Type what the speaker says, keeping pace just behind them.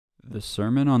The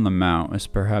Sermon on the Mount is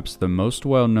perhaps the most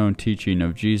well-known teaching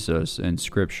of Jesus in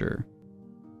Scripture.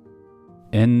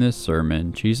 In this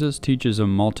sermon, Jesus teaches a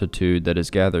multitude that is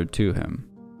gathered to him.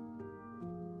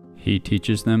 He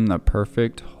teaches them the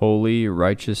perfect, holy,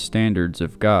 righteous standards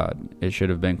of God. It should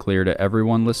have been clear to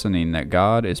everyone listening that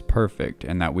God is perfect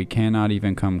and that we cannot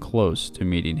even come close to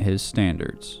meeting His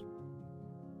standards.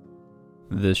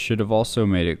 This should have also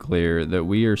made it clear that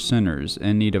we are sinners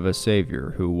in need of a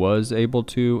Savior who was able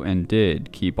to and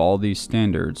did keep all these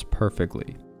standards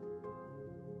perfectly.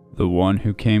 The one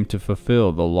who came to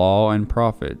fulfill the law and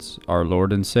prophets, our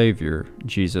Lord and Savior,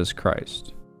 Jesus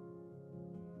Christ.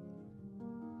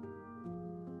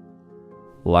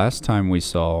 Last time we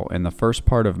saw, in the first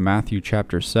part of Matthew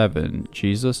chapter 7,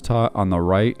 Jesus taught on the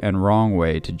right and wrong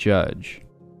way to judge,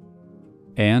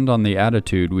 and on the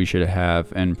attitude we should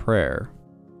have in prayer.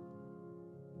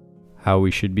 How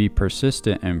we should be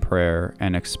persistent in prayer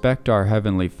and expect our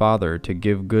Heavenly Father to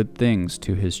give good things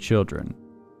to His children.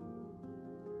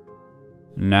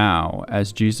 Now,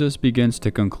 as Jesus begins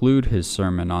to conclude His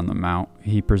Sermon on the Mount,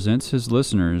 He presents His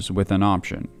listeners with an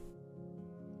option.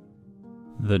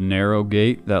 The narrow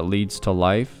gate that leads to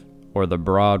life, or the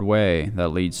broad way that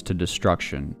leads to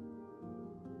destruction.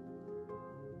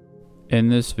 In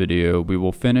this video, we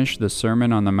will finish the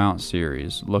Sermon on the Mount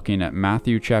series, looking at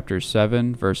Matthew chapter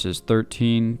 7, verses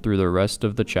 13 through the rest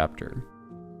of the chapter.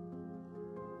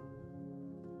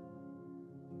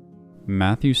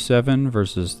 Matthew 7,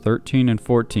 verses 13 and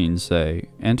 14 say,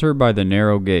 "Enter by the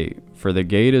narrow gate, for the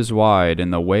gate is wide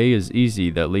and the way is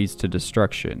easy that leads to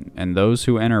destruction, and those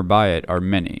who enter by it are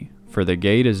many. For the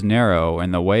gate is narrow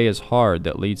and the way is hard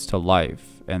that leads to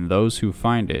life, and those who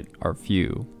find it are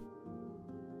few."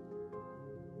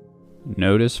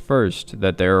 Notice first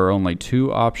that there are only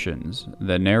two options,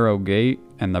 the narrow gate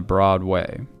and the broad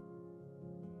way.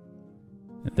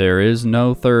 There is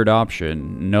no third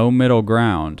option, no middle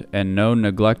ground, and no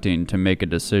neglecting to make a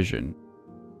decision.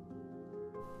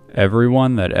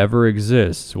 Everyone that ever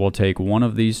exists will take one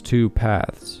of these two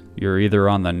paths. You're either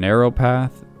on the narrow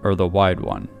path or the wide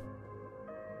one.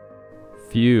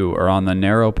 Few are on the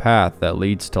narrow path that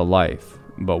leads to life,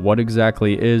 but what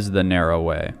exactly is the narrow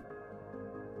way?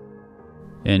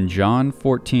 In John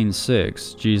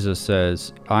 14:6, Jesus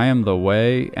says, "I am the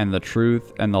way and the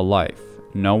truth and the life.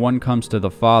 No one comes to the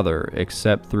Father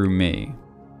except through me."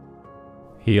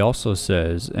 He also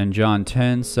says in John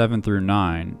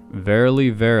 10:7-9,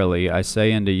 "Verily, verily, I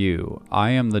say unto you,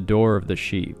 I am the door of the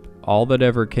sheep. All that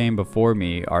ever came before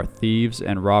me are thieves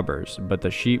and robbers, but the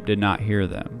sheep did not hear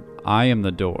them. I am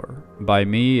the door. By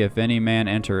me if any man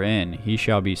enter in, he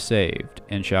shall be saved,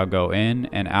 and shall go in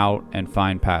and out and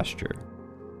find pasture."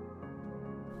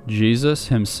 Jesus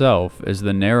Himself is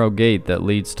the narrow gate that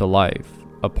leads to life.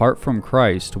 Apart from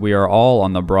Christ, we are all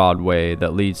on the broad way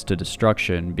that leads to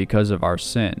destruction because of our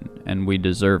sin, and we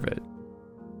deserve it.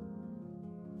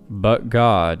 But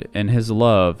God, in His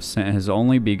love, sent His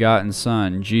only begotten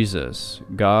Son, Jesus,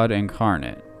 God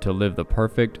incarnate, to live the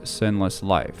perfect, sinless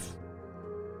life.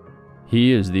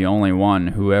 He is the only one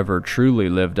who ever truly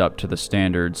lived up to the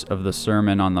standards of the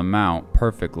Sermon on the Mount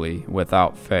perfectly,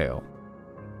 without fail.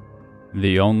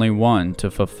 The only one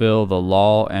to fulfill the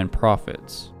law and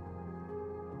prophets.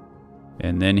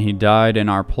 And then He died in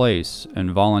our place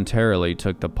and voluntarily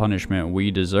took the punishment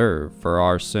we deserve for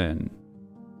our sin.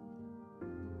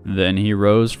 Then He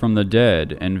rose from the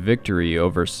dead in victory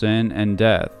over sin and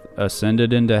death,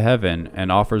 ascended into heaven,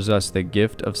 and offers us the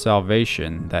gift of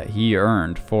salvation that He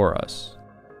earned for us.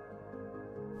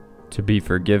 To be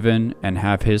forgiven and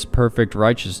have His perfect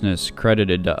righteousness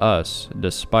credited to us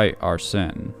despite our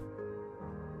sin.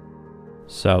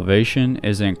 Salvation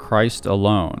is in Christ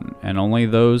alone, and only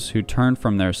those who turn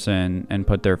from their sin and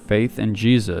put their faith in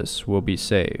Jesus will be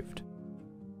saved.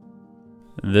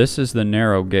 This is the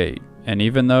narrow gate, and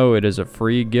even though it is a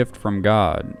free gift from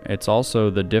God, it's also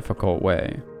the difficult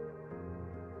way.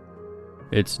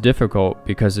 It's difficult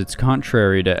because it's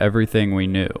contrary to everything we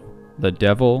knew. The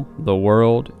devil, the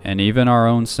world, and even our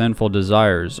own sinful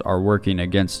desires are working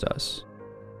against us.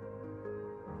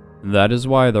 That is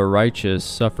why the righteous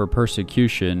suffer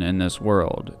persecution in this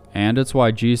world, and it's why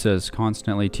Jesus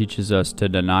constantly teaches us to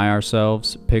deny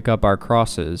ourselves, pick up our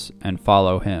crosses, and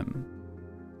follow Him.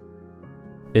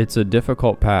 It's a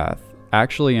difficult path,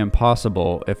 actually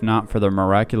impossible if not for the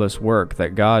miraculous work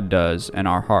that God does in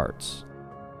our hearts.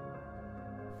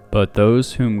 But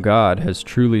those whom God has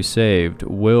truly saved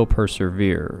will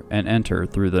persevere and enter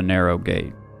through the narrow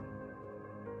gate.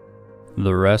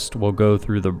 The rest will go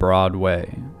through the broad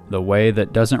way, the way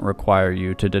that doesn't require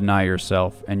you to deny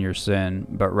yourself and your sin,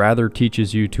 but rather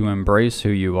teaches you to embrace who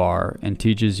you are and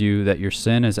teaches you that your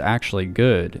sin is actually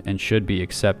good and should be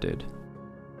accepted.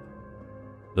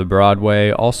 The broad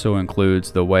way also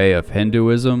includes the way of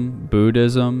Hinduism,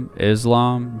 Buddhism,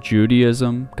 Islam,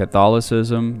 Judaism,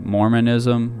 Catholicism,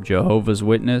 Mormonism, Jehovah's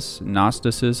Witness,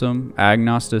 Gnosticism,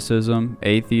 Agnosticism,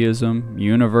 Atheism,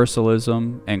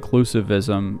 Universalism,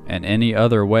 Inclusivism, and any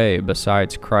other way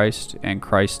besides Christ and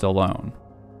Christ alone.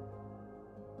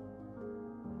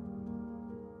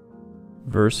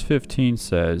 Verse 15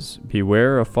 says,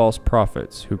 "Beware of false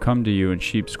prophets who come to you in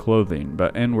sheep's clothing,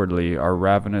 but inwardly are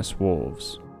ravenous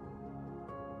wolves."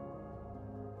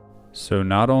 So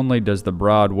not only does the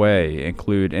broad way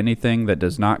include anything that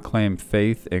does not claim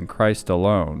faith in Christ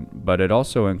alone, but it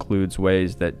also includes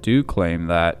ways that do claim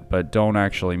that but don't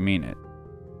actually mean it.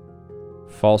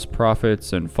 False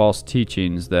prophets and false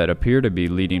teachings that appear to be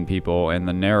leading people in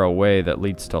the narrow way that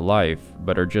leads to life,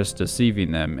 but are just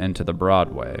deceiving them into the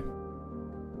broad way.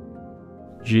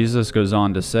 Jesus goes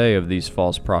on to say of these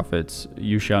false prophets,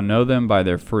 "You shall know them by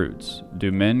their fruits.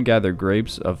 Do men gather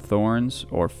grapes of thorns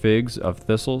or figs of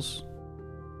thistles?"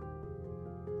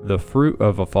 The fruit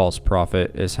of a false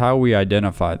prophet is how we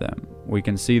identify them. We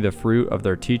can see the fruit of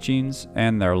their teachings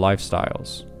and their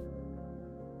lifestyles.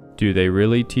 Do they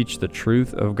really teach the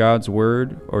truth of God's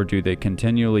word, or do they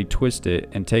continually twist it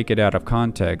and take it out of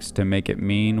context to make it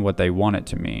mean what they want it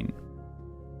to mean?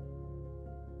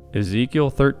 Ezekiel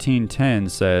 13:10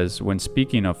 says, when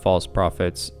speaking of false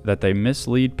prophets, that they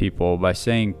mislead people by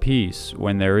saying peace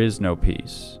when there is no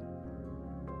peace.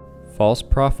 False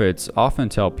prophets often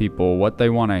tell people what they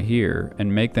want to hear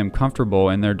and make them comfortable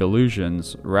in their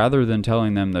delusions rather than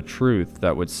telling them the truth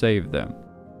that would save them.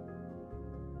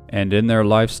 And in their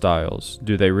lifestyles,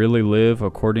 do they really live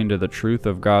according to the truth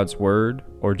of God's word,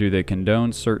 or do they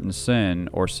condone certain sin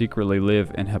or secretly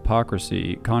live in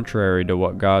hypocrisy contrary to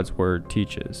what God's word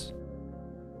teaches?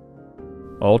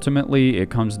 Ultimately, it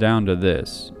comes down to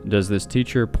this: does this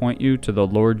teacher point you to the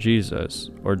Lord Jesus,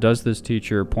 or does this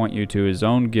teacher point you to his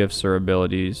own gifts or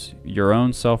abilities, your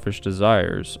own selfish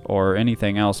desires, or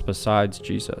anything else besides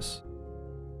Jesus?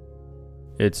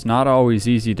 It's not always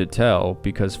easy to tell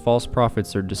because false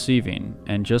prophets are deceiving,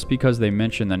 and just because they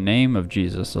mention the name of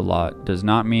Jesus a lot does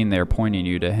not mean they're pointing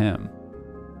you to him.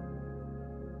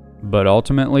 But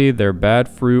ultimately, their bad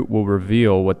fruit will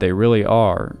reveal what they really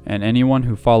are, and anyone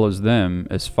who follows them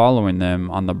is following them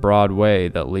on the broad way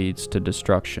that leads to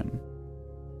destruction.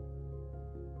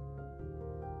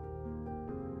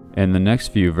 In the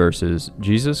next few verses,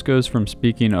 Jesus goes from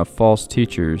speaking of false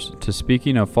teachers to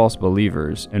speaking of false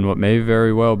believers in what may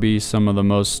very well be some of the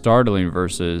most startling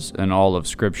verses in all of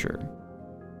Scripture.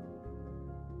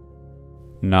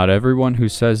 "Not everyone who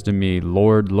says to me,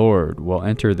 'Lord, Lord,' will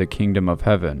enter the kingdom of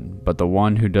heaven, but the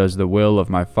one who does the will of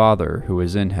my Father who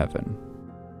is in heaven."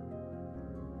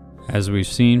 As we've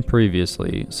seen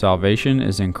previously, salvation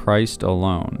is in Christ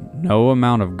alone. No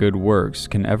amount of good works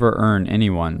can ever earn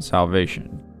anyone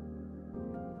salvation.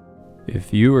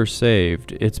 If you are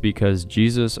saved, it's because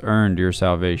Jesus earned your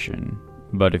salvation.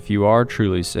 But if you are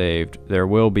truly saved, there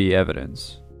will be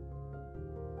evidence.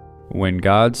 When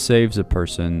God saves a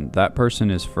person, that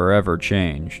person is forever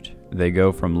changed. They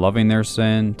go from loving their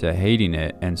sin to hating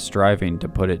it and striving to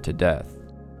put it to death.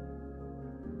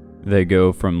 They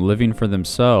go from living for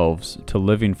themselves to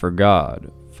living for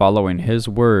God, following His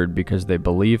word because they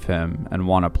believe Him and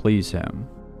want to please Him.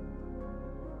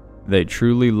 They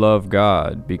truly love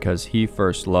God because He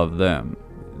first loved them.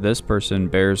 This person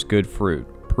bears good fruit,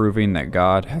 proving that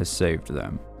God has saved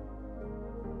them.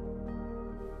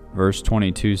 Verse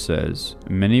 22 says,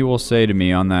 "Many will say to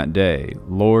me on that day,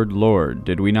 'Lord, Lord,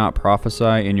 did we not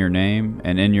prophesy in your name,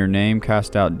 and in your name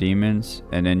cast out demons,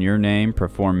 and in your name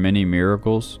perform many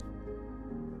miracles?'"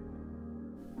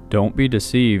 Don't be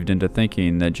deceived into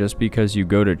thinking that just because you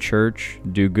go to church,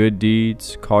 do good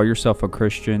deeds, call yourself a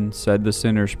Christian, said the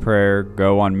sinner's prayer,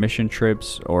 go on mission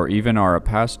trips, or even are a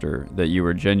pastor, that you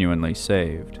are genuinely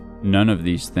saved. None of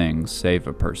these things save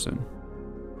a person.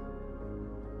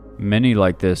 Many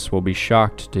like this will be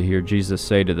shocked to hear Jesus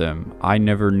say to them, "I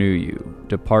never knew you.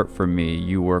 Depart from me,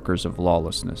 you workers of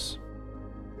lawlessness."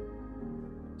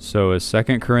 So as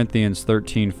 2 Corinthians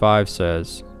 13:5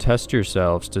 says, "Test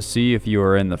yourselves to see if you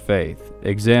are in the faith.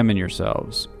 Examine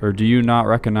yourselves. Or do you not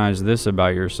recognize this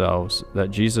about yourselves, that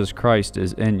Jesus Christ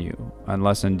is in you,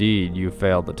 unless indeed you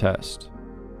fail the test?"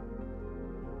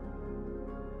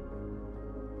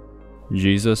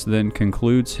 Jesus then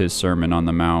concludes his Sermon on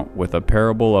the Mount with a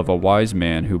parable of a wise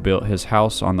man who built his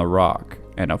house on the rock,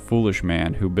 and a foolish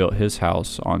man who built his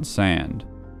house on sand.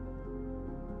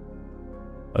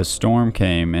 A storm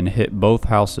came and hit both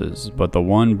houses, but the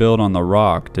one built on the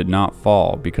rock did not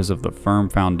fall because of the firm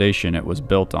foundation it was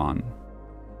built on.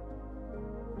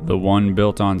 The one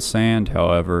built on sand,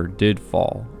 however, did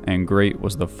fall, and great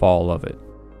was the fall of it.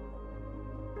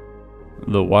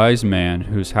 The wise man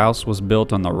whose house was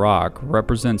built on the rock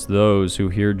represents those who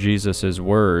hear Jesus'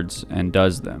 words and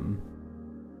does them.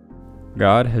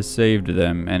 God has saved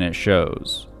them, and it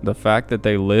shows. The fact that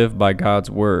they live by God's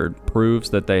word proves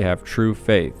that they have true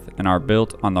faith and are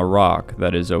built on the rock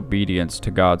that is obedience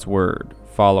to God's word,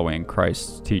 following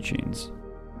Christ's teachings.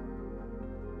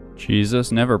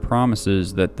 Jesus never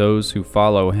promises that those who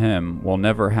follow him will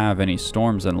never have any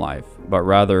storms in life, but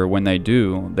rather when they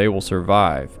do, they will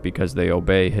survive because they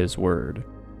obey his word.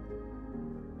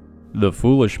 The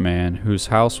foolish man, whose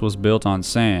house was built on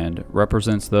sand,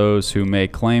 represents those who may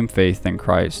claim faith in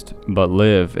Christ, but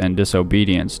live in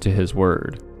disobedience to his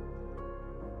word.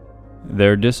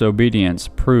 Their disobedience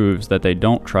proves that they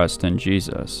don't trust in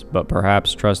Jesus, but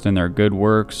perhaps trust in their good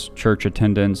works, church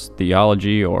attendance,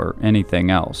 theology, or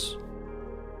anything else.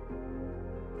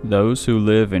 Those who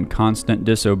live in constant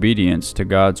disobedience to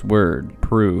God's word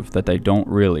prove that they don't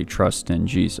really trust in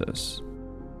Jesus.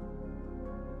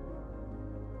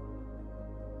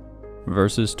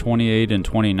 Verses 28 and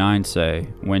 29 say,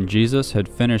 "When Jesus had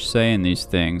finished saying these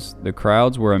things, the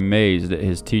crowds were amazed at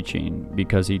his teaching,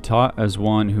 because he taught as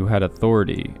one who had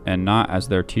authority and not as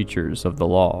their teachers of the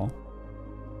law."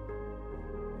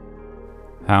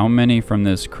 How many from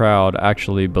this crowd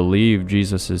actually believe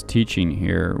Jesus' teaching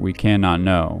here, we cannot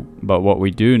know, but what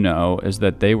we do know is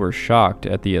that they were shocked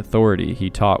at the authority he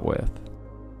taught with.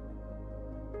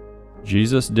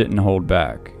 Jesus didn't hold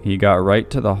back. He got right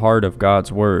to the heart of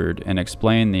God's word and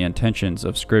explained the intentions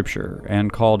of Scripture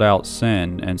and called out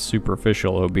sin and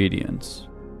superficial obedience.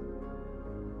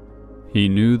 He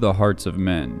knew the hearts of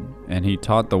men, and he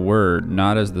taught the word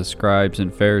not as the scribes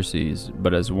and Pharisees,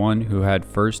 but as one who had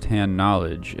first-hand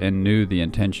knowledge and knew the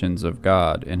intentions of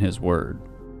God in his word.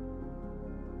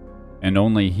 And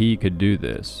only he could do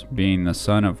this, being the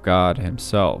Son of God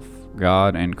himself,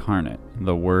 God incarnate,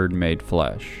 the Word made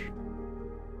flesh.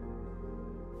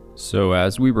 So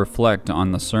as we reflect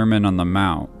on the Sermon on the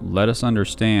Mount, let us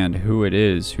understand who it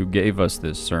is who gave us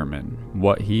this sermon,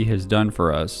 what he has done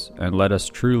for us, and let us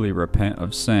truly repent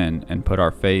of sin and put our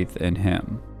faith in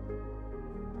him.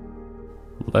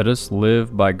 Let us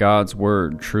live by God's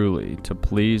word truly to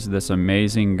please this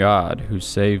amazing God who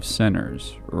saves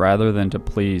sinners, rather than to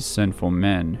please sinful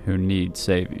men who need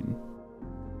saving.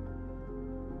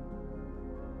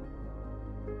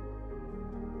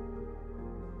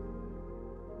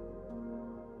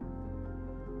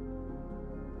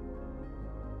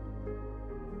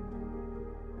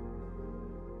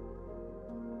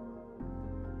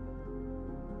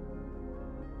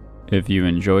 If you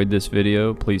enjoyed this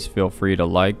video, please feel free to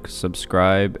like,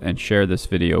 subscribe, and share this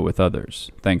video with others.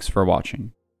 Thanks for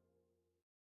watching.